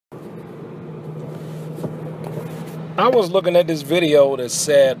I was looking at this video that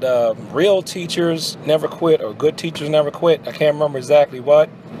said real teachers never quit or good teachers never quit. I can't remember exactly what.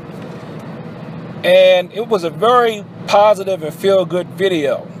 And it was a very positive and feel-good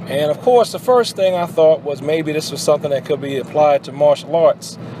video. And of course, the first thing I thought was maybe this was something that could be applied to martial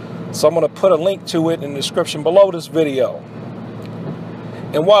arts. So I'm going to put a link to it in the description below this video.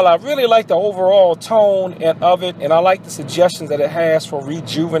 And while I really like the overall tone of it, and I like the suggestions that it has for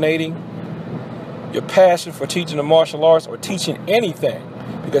rejuvenating your passion for teaching the martial arts or teaching anything,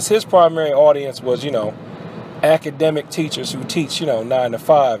 because his primary audience was, academic teachers who teach, 9 to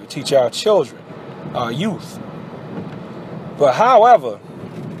 5, to teach our children, our youth. But however,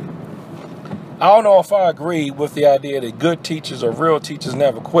 I don't know if I agree with the idea that good teachers or real teachers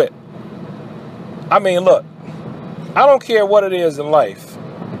never quit. I mean, look, I don't care what it is in life.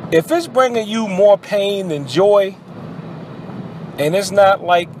 If it's bringing you more pain than joy, and it's not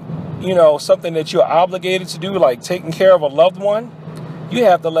like, something that you're obligated to do, like taking care of a loved one, you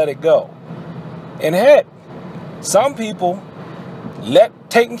have to let it go. And heck, some people let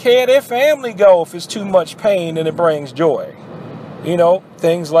taking care of their family go if it's too much pain and it brings joy.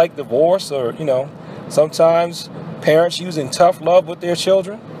 Things like divorce or, sometimes parents using tough love with their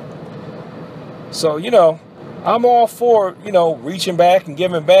children. So, I'm all for, reaching back and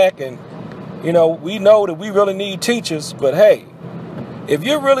giving back. And, we know that we really need teachers. But, hey, if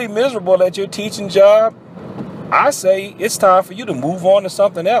you're really miserable at your teaching job, I say it's time for you to move on to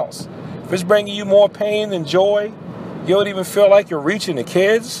something else. If it's bringing you more pain than joy, you don't even feel like you're reaching the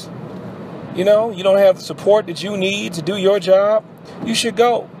kids, you don't have the support that you need to do your job, you should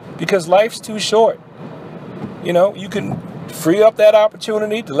go, because life's too short. You can free up that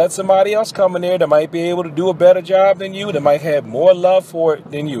opportunity to let somebody else come in there that might be able to do a better job than you, that might have more love for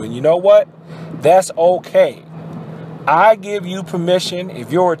it than you. And you know what? That's okay. I give you permission,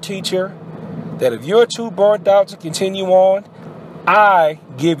 if you're a teacher, that if you're too burnt out to continue on, I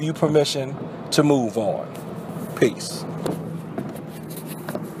give you permission to move on. Peace.